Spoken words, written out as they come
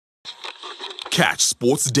Catch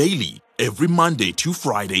Sports Daily every Monday to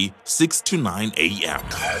Friday, 6 to 9 a.m.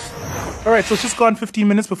 All right, so it's just gone 15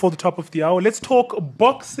 minutes before the top of the hour. Let's talk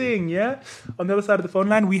boxing, yeah? On the other side of the phone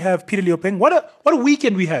line, we have Peter Leopeng. What a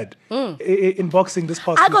weekend we had in boxing this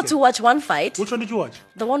past weekend. I got to watch one fight. Which one did you watch?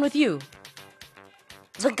 The one with you.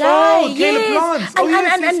 The guy, Caleb Plant.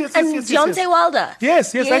 And Deontay Wilder.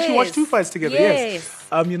 Yes, I actually watched two fights together, yes. Yes.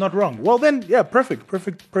 You're not wrong. Well then, yeah, perfect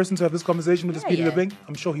person to have this conversation with is Peter Yeah. Leopeng.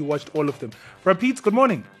 I'm sure he watched all of them. Pete, good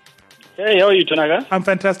morning. Hey, how are you, Tonaga? I'm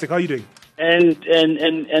fantastic. How are you doing? And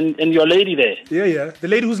your lady there. Yeah. The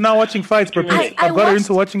lady who's now watching fights, Pete. I've got her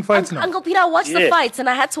into watching fights now. Uncle Peter, I watched the Yeah. fights, and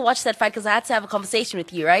I had to watch that fight because I had to have a conversation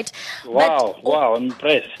with you, right? Wow, I'm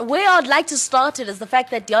impressed. Where I'd like to start it is the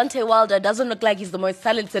fact that Deontay Wilder doesn't look like he's the most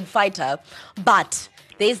talented fighter, but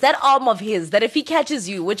there's that arm of his that if he catches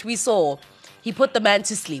you, which we saw, he put the man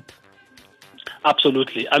to sleep.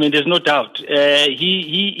 Absolutely. I mean, there's no doubt.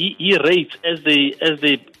 He rates as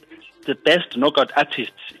the best knockout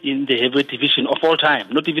artist in the heavyweight division of all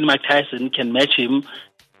time. Not even Mike Tyson can match him.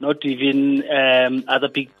 Not even other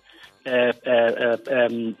big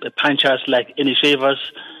punchers like Andy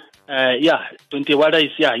Shavers. Deontay Wilder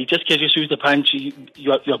is, he just catches you with the punch,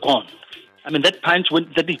 you're gone. I mean, that punch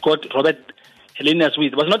that he got Robert Helenius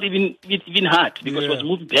with was not even hard because it was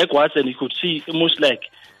moved backwards and you could see almost like,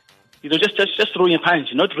 just throwing a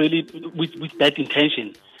punch, not really with bad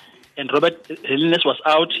intention. And Robert Helenius was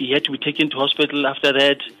out. He had to be taken to hospital after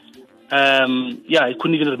that. He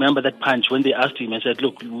couldn't even remember that punch. When they asked him, I said,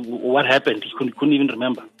 look, what happened? He couldn't even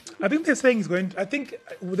remember. I think they're saying I think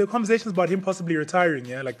the conversations about him possibly retiring,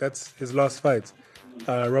 yeah? Like that's his last fight,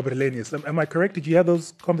 Robert Helenius. Am I correct? Did you have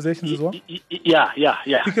those conversations as well? Yeah.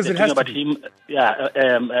 Because they're it has about to be. him,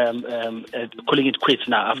 calling it quits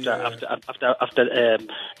now after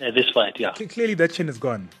this fight, yeah. Clearly that chin is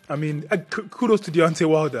gone. I mean, kudos to Deontay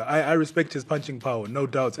Wilder. I respect his punching power, no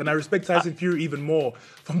doubt. And I respect Tyson Fury even more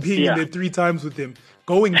from being in there 3 times with him,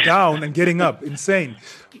 going down and getting up. Insane.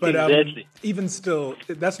 But Exactly. even still,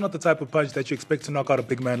 that's not the type of punch that you expect to knock out a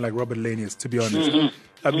big man like Robert Helenius, to be honest.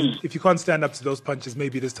 I mean, if you can't stand up to those punches,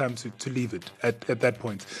 maybe it is time to leave it at that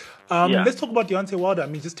point. Let's talk about Deontay Wilder. I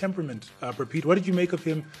mean, just temperament, Pete. What did you make of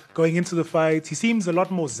him going into the fight? He seems a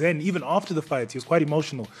lot more zen, even after the fight. He was quite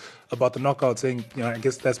emotional about the knockout, saying, I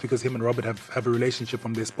guess that's because him and Robert have a relationship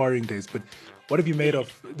from their sparring days. But what have you made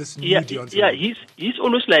of this new Deontay? Yeah, he's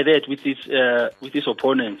almost like that with his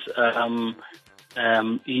opponents.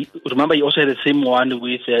 Remember, he also had the same one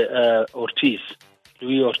with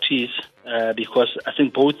Louis Ortiz, because I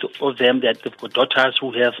think both of them, they've got daughters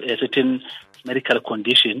who have a certain medical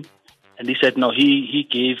condition. And he said, no, he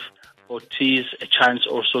gave Ortiz a chance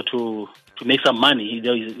also to make some money.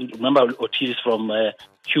 Remember, Ortiz is from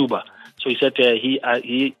Cuba. So he said he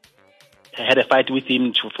had a fight with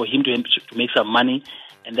him for him to make some money.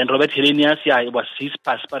 And then Robert Helenius, it was his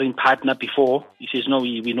sparring partner before. He says, no,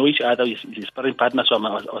 we know each other. He's his sparring partner, so I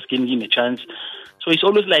was giving him a chance. So it's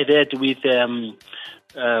always like that with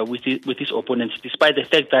his opponents, despite the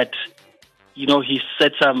fact that he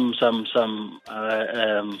said some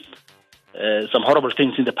horrible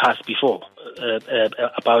things in the past before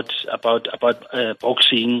about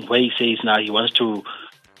boxing, where he says now he wants to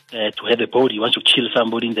have a body, he wants to kill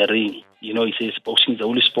somebody in the ring. He says boxing is the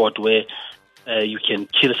only sport where you can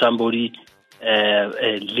kill somebody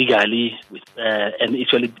legally and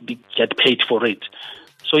actually get paid for it.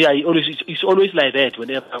 So he's always like that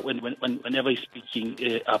whenever he's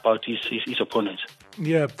speaking about his opponents.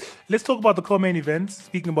 Yeah, let's talk about the co-main event.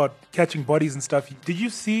 Speaking about catching bodies and stuff, did you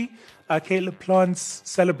see Caleb Plant's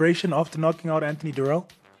celebration after knocking out Anthony Durrell?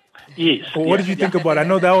 Yes. What did you think about it? I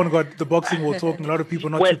know that one got the boxing world talking. A lot of people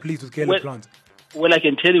not too pleased with Caleb Plant. Well, I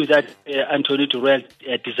can tell you that Anthony Durrell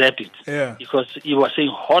deserved it. Yeah. Because he was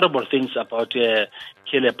saying horrible things about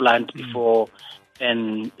Caleb Plant before,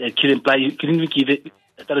 and Caleb Plant, he couldn't even give it.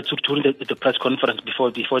 During the press conference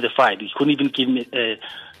before the fight, he couldn't even give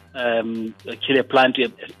Caleb Plant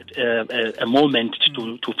a moment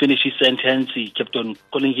to finish his sentence. He kept on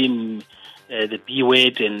calling him the B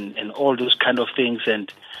word and all those kind of things.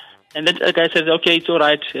 And then the guy said, "Okay, it's all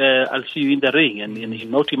right. I'll see you in the ring." And he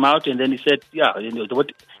knocked him out. And then he said,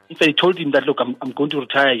 In fact, he told him that, "Look, I'm going to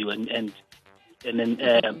retire you." And then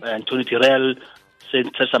Anthony Durrell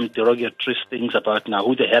said some derogatory things about, now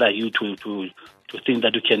who the hell are you to think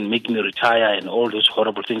that you can make me retire, and all those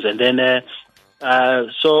horrible things. And then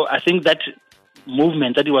so I think that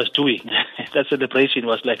movement that he was doing, that celebration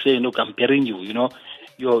was like saying, "Look, I'm burying you.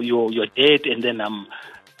 You're dead, and then I'm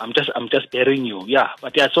just burying you." Yeah,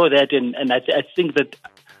 but I saw that, and I think that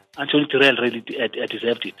Anthony Durrell really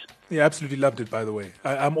deserved it. Yeah, absolutely loved it, by the way.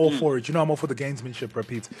 I'm all for it. You know, I'm all for the gamesmanship,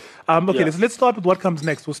 repeat. Okay, let's start with what comes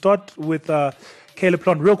next. We'll start with Caleb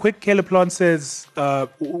Plant. Real quick, Caleb Plant says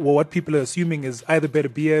what people are assuming is either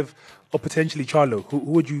Beterbiev or potentially Charlo. Who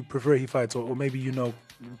would you prefer he fights? Or maybe you know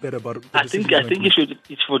better about it. I think he should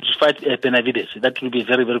fight Benavides. That will be a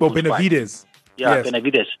very, very good Benavides. Fight. Yeah,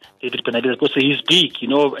 yes. David Benavides, because he's big, you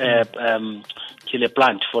know. Caleb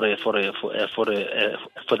Plant for that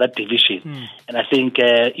division, and I think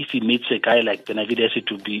if he meets a guy like Benavides,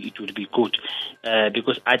 it would be good,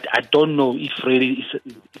 because I don't know if really is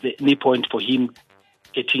any point for him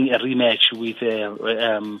getting a rematch with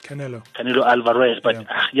Canelo Alvarez, but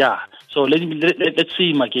so let's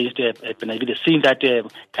see him against Benavides, seeing that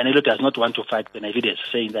Canelo does not want to fight Benavides,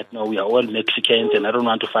 saying that no, we are all Mexicans and I don't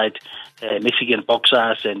want to fight Mexican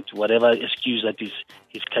boxers and whatever excuse that is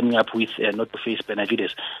coming up with not to face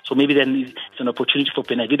Benavides. So maybe then it's an opportunity for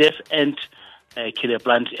Benavides and Caleb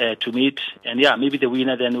Plant to meet, and maybe the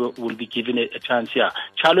winner then will be given a chance.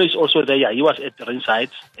 Charlo is also there. He was at the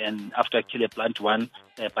ringside, and after Caleb Plant won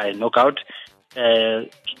by a knockout,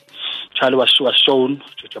 Charlo was shown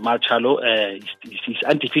to Jamal Charlo. He's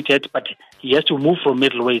undefeated, but he has to move from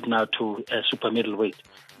middleweight now to super middleweight.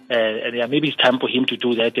 And maybe it's time for him to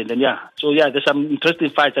do that. And then there's some interesting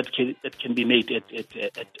fights that can be made at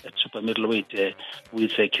super middleweight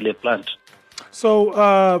with Caleb Plant. So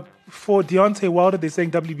for Deontay Wilder, they're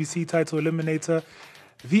saying WBC title eliminator.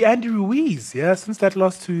 The Andy Ruiz, since that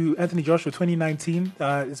loss to Anthony Joshua 2019,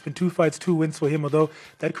 it's been 2 fights, 2 wins for him, although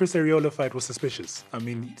that Chris Arreola fight was suspicious. I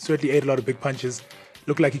mean, he certainly ate a lot of big punches.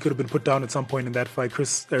 Looked like he could have been put down at some point in that fight.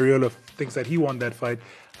 Chris Arreola thinks that he won that fight.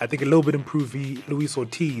 I think a little bit improved Luis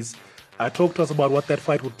Ortiz. Talk to us about what that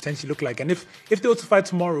fight would potentially look like. And if they were to fight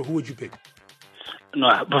tomorrow, who would you pick? No,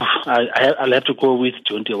 I'll have to go with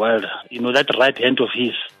Deontay Wilder. You know, that right hand of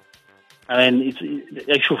his. I mean, it's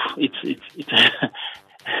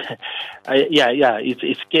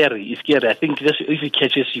scary. It's scary. I think just if he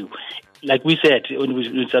catches you, like we said when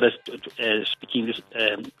we started speaking this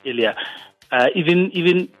earlier,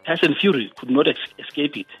 even Tyson Fury could not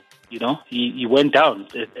escape it. You know, he went down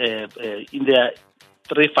in the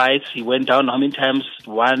 3 fights. He went down how many times?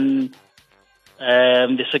 One.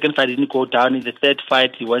 The second fight didn't go down. In the third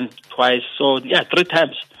fight, he went twice. So 3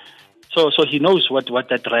 times. So he knows what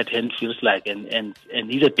that right hand feels like, and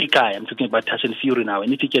he's a big guy. I'm talking about Tyson Fury now,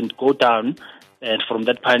 and if he can go down and from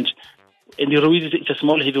that punch, Andy Ruiz is a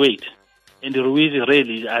small heavyweight. Andy Ruiz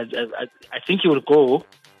really, I think he will go.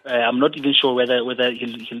 I'm not even sure whether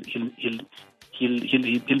he'll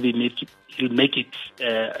make it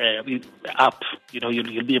up. You know,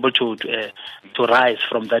 he'll be able to rise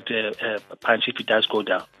from that punch if he does go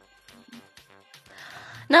down.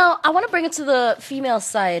 Now, I want to bring it to the female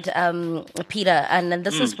side, Peter, and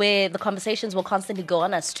this is where the conversations will constantly go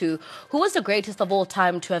on as to who was the greatest of all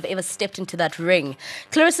time to have ever stepped into that ring.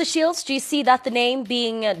 Clarissa Shields, do you see that the name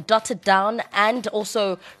being dotted down and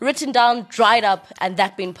also written down, dried up, and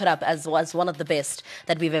that being put up as was one of the best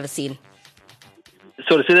that we've ever seen?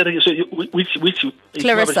 Sorry, say that again. So which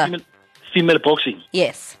Clarissa. Female boxing?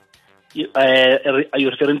 Yes. Are you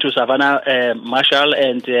referring to Savannah Marshall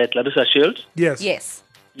and Clarissa Shields? Yes.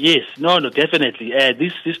 Yes, no, definitely.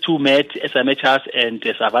 These two met, SMHS and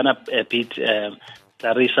Savannah beat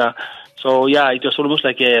Clarissa. So, it was almost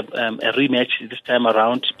like a rematch this time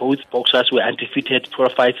around. Both boxers were undefeated,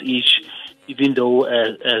 12 fights each, even though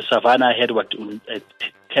Savannah had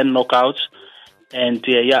 10 knockouts. And,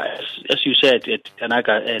 as you said at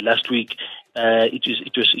Tanaka last week,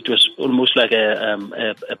 it was almost like a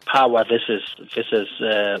power versus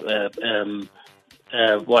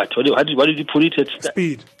what did you put it?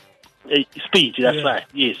 Speed. Speed. That's right.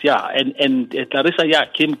 Yes. Yeah. And Clarissa,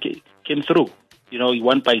 came through. You know, he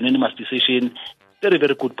won by unanimous decision. Very,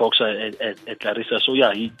 very good boxer at Clarissa. So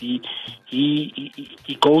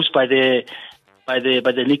he goes by the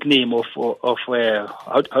nickname of how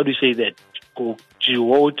do you say that?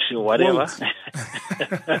 Jiwot or whatever.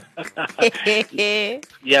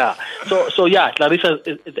 Yeah. So Clarissa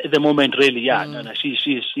at the moment really, she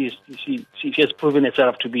has proven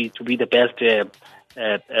herself to be the best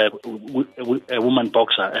woman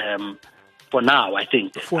boxer. For now, I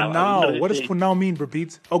think. For now? What does for now mean,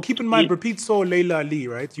 Repeat? Oh, keep in mind, Repeat saw Layla Ali,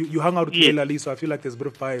 right? You hung out with Layla Ali, so I feel like there's a bit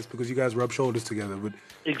of bias because you guys rub shoulders together. But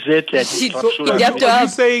exactly. Are you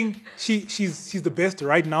saying she's the best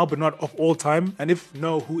right now, but not of all time? And if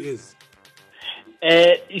no, who is?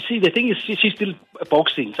 You see, the thing is, she's still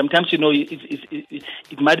boxing. Sometimes, you know,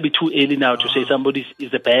 it might be too early now to say somebody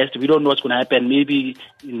is the best. We don't know what's going to happen. Maybe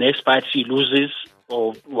in next fight she loses,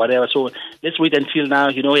 or whatever. So let's wait until now,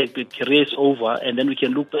 the career is over, and then we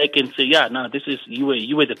can look back and say, yeah, no, this is you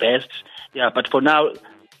were the best. Yeah, but for now,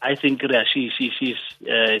 I think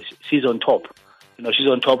she's on top. She's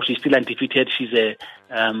on top. She's still undefeated. She's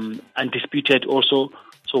undisputed also.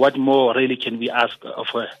 So what more really can we ask of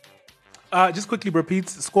her? Just quickly, repeat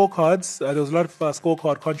scorecards. There was a lot of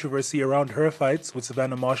scorecard controversy around her fights with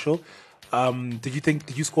Savannah Marshall.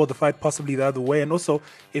 Did you score the fight possibly the other way? And also,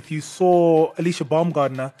 if you saw Alicia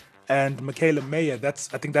Baumgardner and Michaela Mayer, I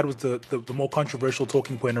think that was the more controversial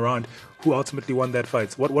talking point around who ultimately won that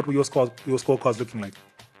fight. What were your scorecards looking like?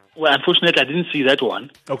 Well, unfortunately, I didn't see that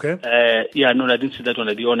one. Okay. I didn't see that one,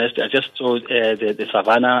 to be honest. I just saw the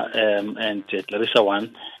Savannah and Clarissa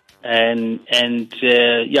one. And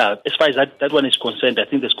as far as that one is concerned, I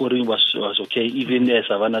think the scoring was okay. Even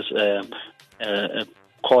Savannah's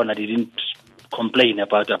corner didn't complain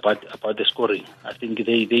about the scoring. I think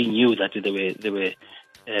they knew that they were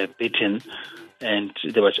beaten, and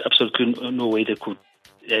there was absolutely no way they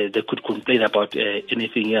could complain about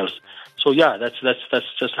anything else. So yeah, that's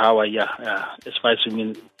just how as far as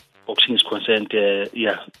women boxing is concerned,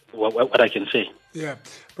 what I can say. Yeah,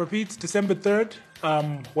 repeat December 3rd.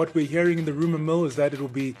 What we're hearing in the rumor mill is that it will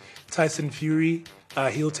be Tyson Fury.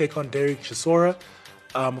 He'll take on Derek Chisora.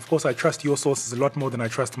 Of course, I trust your sources a lot more than I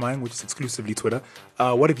trust mine, which is exclusively Twitter.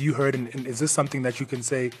 What have you heard, and is this something that you can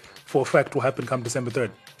say for a fact will happen come December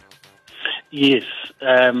 3rd? Yes.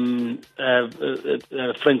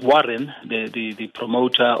 Frank Warren, the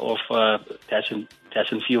promoter of Tyson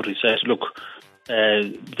Fury, says, look,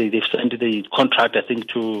 they've sent the contract, I think,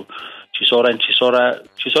 to Chisora, and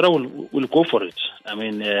Chisora will go for it. I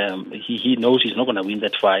mean, he knows he's not going to win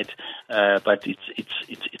that fight, but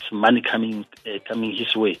it's money coming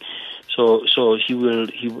his way. So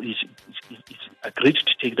he's agreed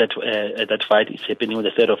to take that fight. It's happening on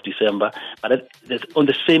the 3rd of December. But on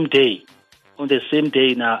the same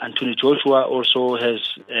day now, Anthony Joshua also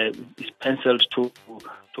is penciled to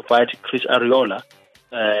fight Chris Arreola.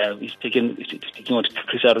 He's taking on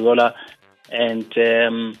Chris Arreola, and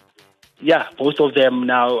both of them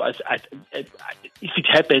now. If it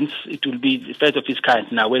happens, it will be the first of its kind.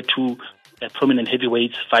 Now, where two prominent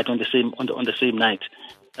heavyweights fight on the same night.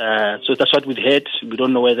 So that's what we've heard. We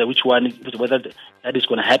don't know whether that is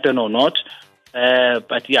going to happen or not.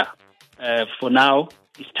 For now,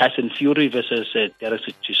 it's Tyson Fury versus Derek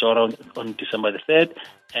Chisora on December the 3rd,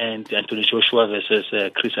 and Anthony Joshua versus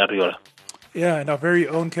Chris Arreola. Yeah, and our very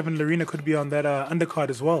own Kevin Lerena could be on that undercard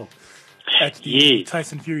as well at the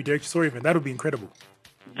Tyson Fury Derek Chisora event. That would be incredible.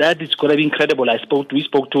 That is going to be incredible. We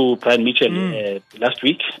spoke to Brian Mitchell last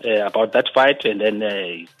week about that fight, and then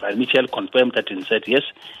Brian Mitchell confirmed that and said yes,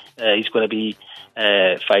 he's going to be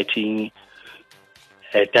fighting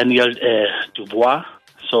Daniel Dubois.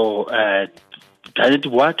 So Daniel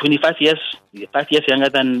Dubois, 25 years, 5 years younger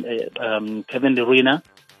than Kevin Lerena.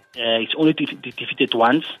 He's only defeated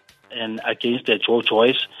once, and against Joe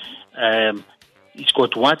Joyce. He's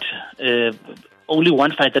got only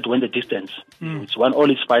one fight that went the distance. It's won all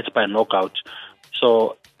his fights by knockout.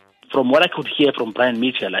 So from what I could hear from Brian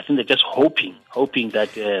Mitchell, I think they're just hoping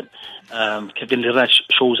that Kevin Lerena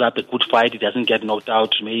shows up a good fight. He doesn't get knocked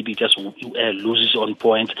out, maybe just loses on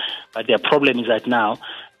point. But their problem is that now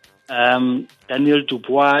Daniel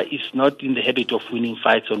Dubois is not in the habit of winning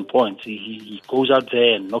fights on points. He goes out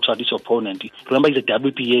there and knocks out his opponent. Remember, he's a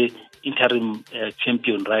WBA interim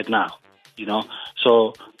champion right now,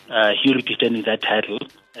 So he'll be defending that title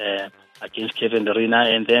against Kevin Lerena,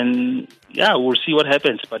 and then we'll see what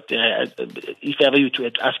happens. But if ever you to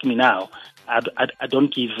ask me now, I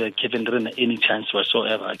don't give Kevin Lerena any chance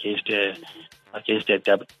whatsoever against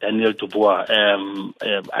Daniel Dubois.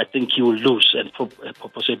 I think he will lose, and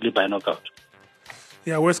possibly by knockout.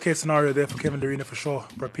 Yeah, worst case scenario there for Kevin Lerena for sure,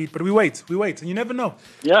 Pete. But we wait, and you never know.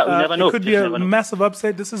 Yeah, we never know. It could be a massive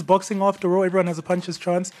upset. This is boxing after all. Everyone has a puncher's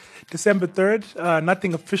chance. December 3rd,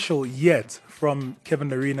 nothing official yet from Kevin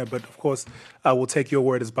Lerena, but of course, we'll take your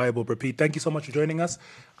word as Bible. Pete, thank you so much for joining us.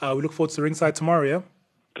 We look forward to ringside tomorrow, yeah?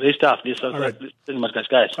 Great stuff. All right.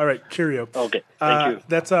 Guys. All right, cheerio. Okay, thank you.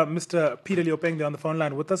 That's Mr. Peter Leopeng there on the phone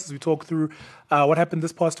line with us as we talk through what happened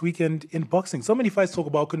this past weekend in boxing. So many fights to talk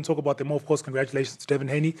about, couldn't talk about them all. Of course, congratulations to Devin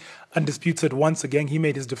Haney, undisputed once again. He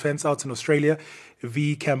made his defense out in Australia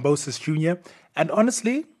v. Kambosos Jr. And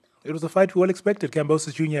honestly, it was a fight we all expected.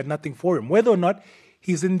 Kambosos Jr. had nothing for him. Whether or not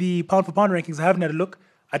he's in the pound-for-pound rankings, I haven't had a look.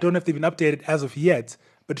 I don't know if they've been updated as of yet.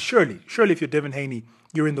 But surely if you're Devin Haney,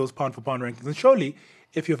 you're in those pound-for-pound rankings. And surely,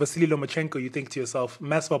 if you're Vasily Lomachenko, you think to yourself,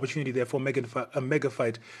 massive opportunity there for a mega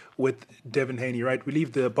fight with Devin Haney, right? We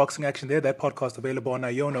leave the boxing action there. That podcast available on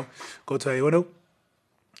Iono. Go to Iono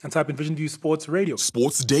And type in Vision View Sports Radio.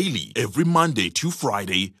 Sports Daily every Monday to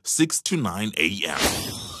Friday, 6 to 9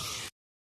 a.m.